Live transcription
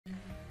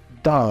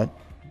the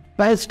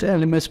best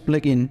LMS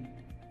plugin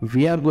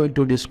we are going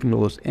to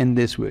disclose in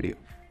this video.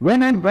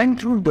 When I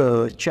went through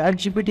the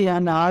ChatGPT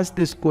and asked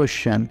this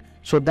question,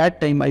 so that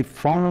time I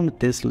found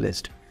this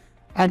list.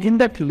 And in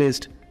that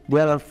list,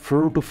 there are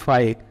 4 to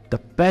 5 the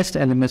best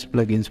LMS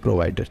plugins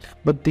provided,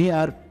 but they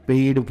are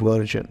paid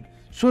version.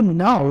 So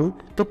now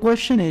the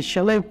question is,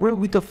 shall I go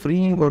with a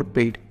free or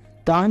paid?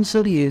 The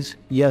answer is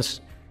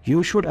yes,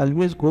 you should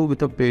always go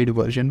with a paid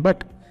version.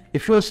 But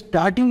if you are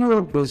starting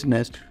your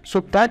business, so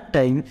that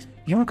time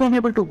you can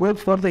able to go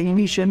for the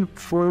initial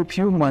for a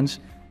few months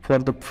for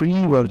the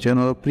free version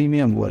or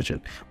premium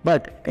version.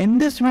 But in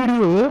this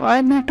video,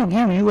 I need to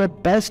give you a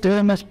best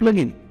LMS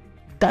plugin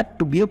that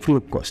to be a free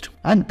of cost,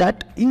 and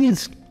that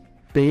is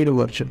paid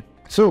version.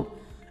 So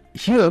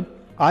here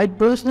I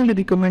personally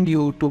recommend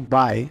you to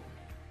buy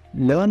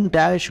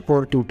Learndash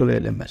or Tutor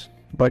LMS.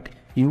 But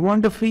you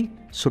want a free,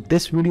 so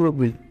this video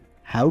will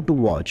have to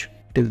watch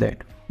till then.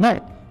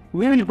 Now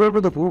we will go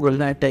to the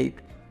Google and type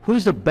who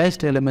is the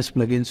best LMS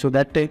plugin. So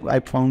that time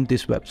I found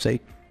this website.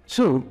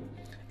 So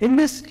in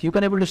this you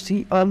can able to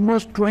see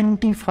almost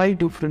 25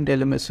 different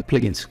LMS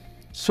plugins.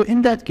 So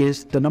in that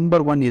case, the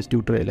number 1 is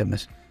Tutor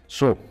LMS.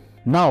 So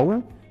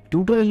now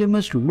Tutor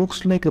LMS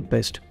looks like a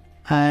best,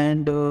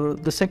 and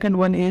the second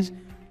one is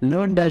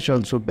Learndash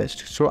also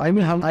best. So I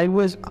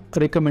always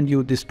recommend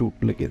you these 2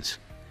 plugins,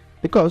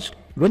 because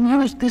when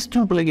you use these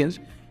 2 plugins,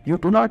 you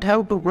do not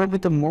have to work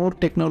with the more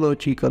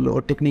technological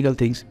or technical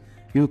things.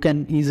 You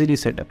can easily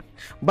set up.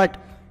 But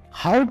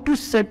how to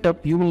set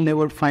up, you will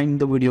never find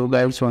the video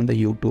guides on the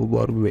YouTube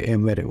or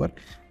wherever.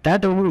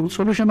 That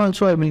solution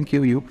also I will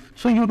give you,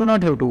 so you do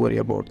not have to worry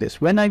about this.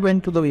 When I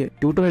went to the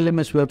Tutor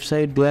LMS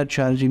website, they are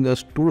charging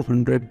us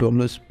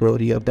 $200 per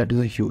year. That is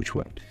a huge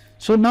one.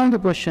 So now the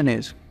question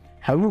is,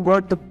 have you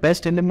got the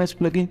best LMS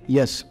plugin?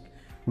 Yes.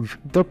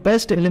 The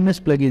best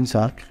LMS plugins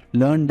are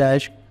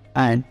Learndash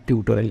and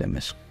Tutor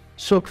LMS.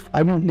 So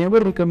I will never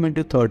recommend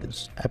a third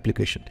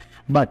application.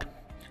 But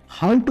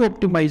how to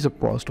optimize the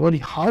cost, or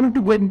how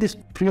to get this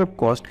free of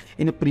cost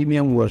in a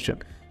premium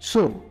version?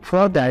 So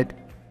for that,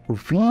 we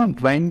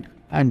went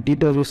and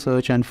did a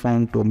research and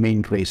found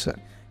DomainRacer.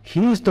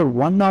 He is the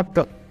one of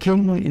the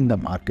king in the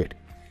market.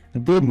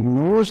 They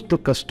knows the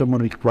customer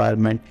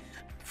requirement.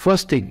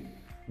 First thing,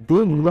 they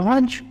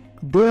launch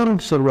their own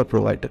server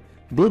provider.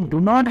 They do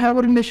not have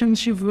a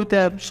relationship with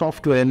a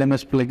software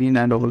LMS plugin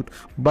and all,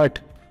 but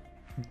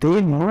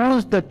they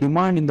knows the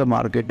demand in the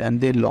market,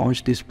 and they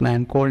launched this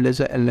plan called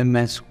as a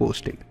LMS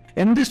hosting.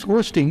 In this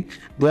hosting,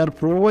 they are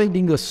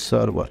providing a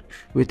server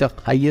with the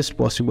highest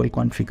possible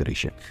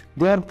configuration.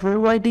 They are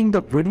providing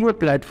the video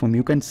platform.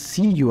 You can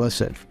see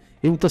yourself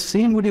in the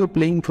same video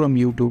playing from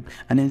YouTube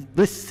and in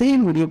the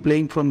same video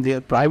playing from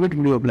their private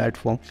video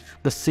platform,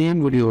 the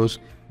same videos,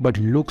 but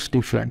looks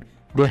different.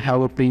 They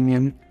have a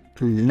premium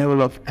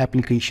level of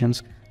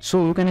applications.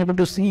 So you can able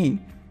to see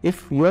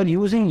if you are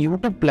using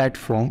YouTube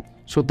platform,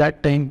 so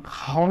that time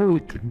how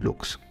it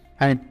looks,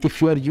 and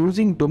if you are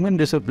using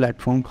DomainRacer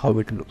platform, how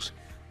it looks.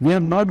 We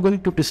are not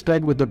going to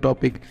distract with the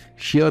topic.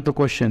 Here the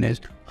question is,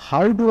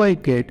 how do I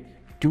get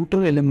Tutor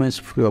LMS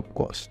free of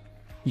cost?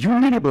 You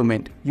need a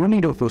domain, you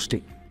need a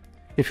hosting.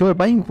 If you are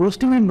buying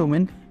hosting and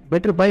domain,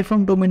 better buy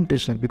from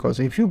DomainRacer, because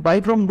if you buy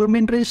from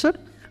DomainRacer,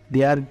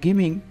 they are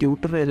giving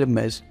Tutor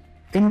LMS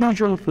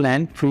individual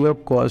plan free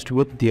of cost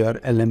with their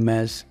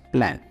LMS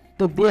plan.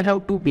 So they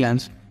have 2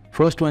 plans.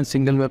 First one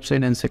single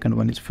website and second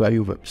one is 5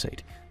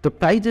 website. The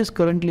prices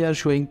currently are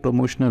showing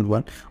promotional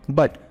one,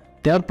 but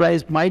their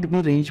price might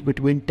be range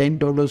between $10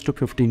 to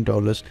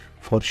 $15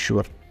 for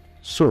sure.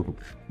 So,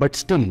 but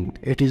still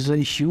it is a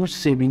huge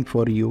saving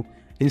for you.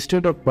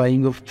 Instead of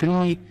buying a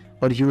free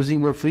or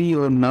using a free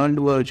or null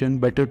version,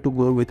 better to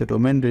go with a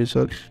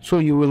DomainRacer. So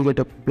you will get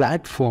a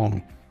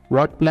platform.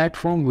 What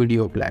platform?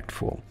 Video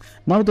platform.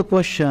 Now the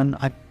question,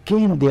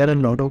 again, there are a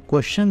lot of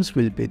questions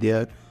will be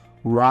there.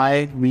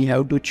 Why we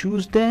have to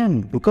choose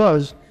them?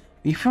 Because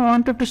if you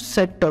wanted to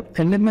set up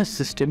LMS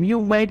system,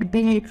 you might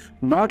be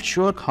not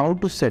sure how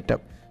to set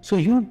up. So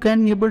you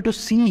can able to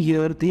see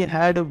here, they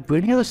had a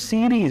video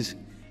series.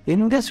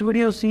 In this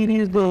video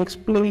series, they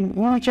explain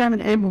each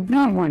and every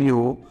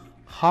video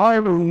how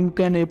you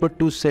can able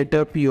to set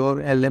up your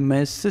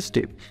LMS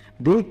system.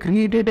 They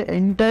created an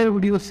entire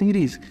video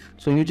series.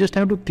 So you just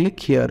have to click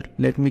here.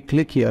 Let me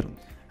click here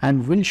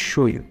and we'll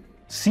show you.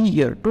 See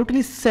here,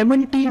 totally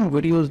 17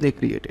 videos they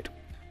created.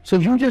 So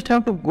you just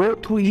have to go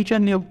through each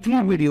and every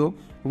video.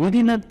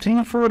 Within a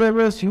 3-4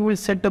 hours, you will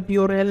set up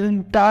your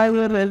entire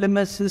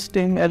LMS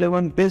system,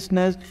 L1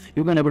 business.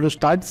 You can able to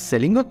start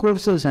selling the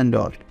courses and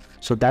all.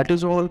 So that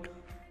is all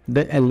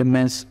the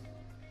LMS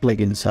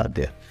plugins are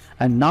there.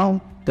 And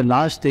now the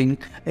last thing,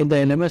 in the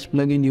LMS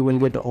plugin, you will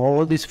get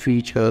all these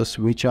features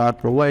which are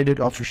provided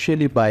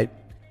officially by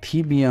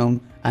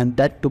TBM, and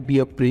that to be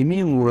a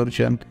premium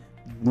version.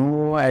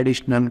 No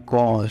additional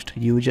cost.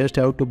 You just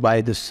have to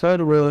buy the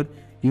server.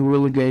 You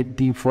will get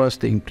the first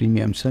thing,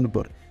 premium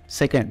server.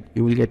 Second,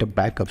 you will get a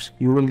backups.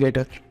 You will get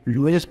a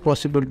lowest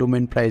possible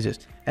domain prices.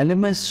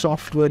 LMS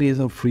software is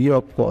a free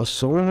of cost.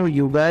 So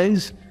you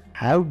guys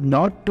have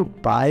not to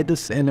buy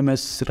this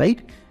LMS,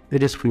 right?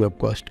 It is free of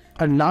cost.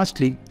 And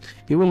lastly,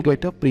 you will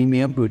get a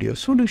premium video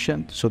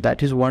solution. So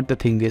that is what the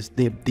thing is.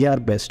 They are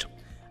best.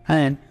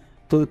 And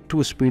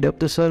to speed up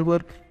the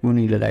server, you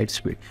need a light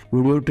speed.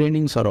 Video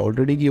trainings are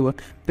already given.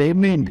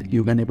 Payment,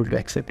 you can able to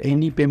accept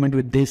any payment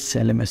with this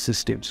LMS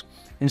systems.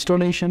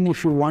 Installation,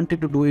 if you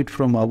wanted to do it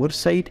from our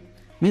side,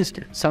 means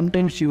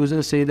sometimes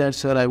users say that,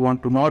 sir, I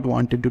not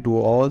wanted to do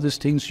all these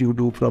things you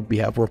do from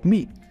behalf of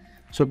me.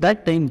 So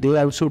that time they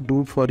also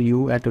do for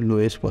you at the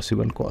lowest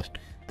possible cost.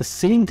 The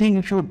same thing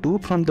if you do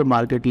from the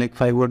market like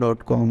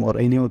Fiverr.com or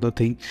any other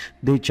thing,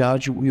 they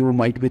charge you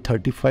might be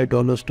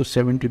 $35 to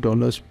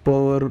 $70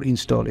 per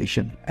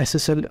installation.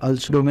 SSL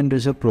also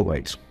DomainRacer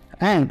provides.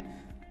 And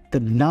the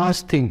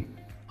last thing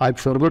I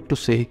forgot to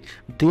say,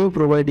 they are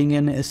providing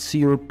an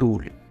SEO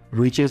tool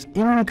which is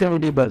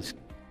incredible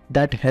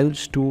that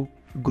helps to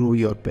grow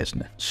your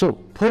business. So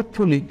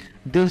hopefully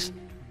this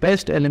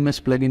best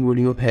LMS plugin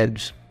video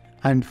helps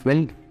and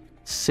will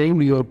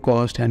save your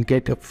cost and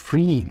get a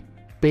free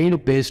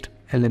paid based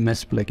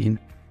LMS plugin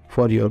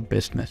for your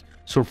business.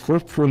 So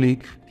hopefully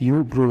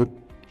you grow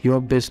your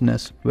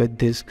business with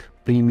this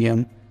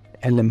premium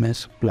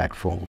LMS platform.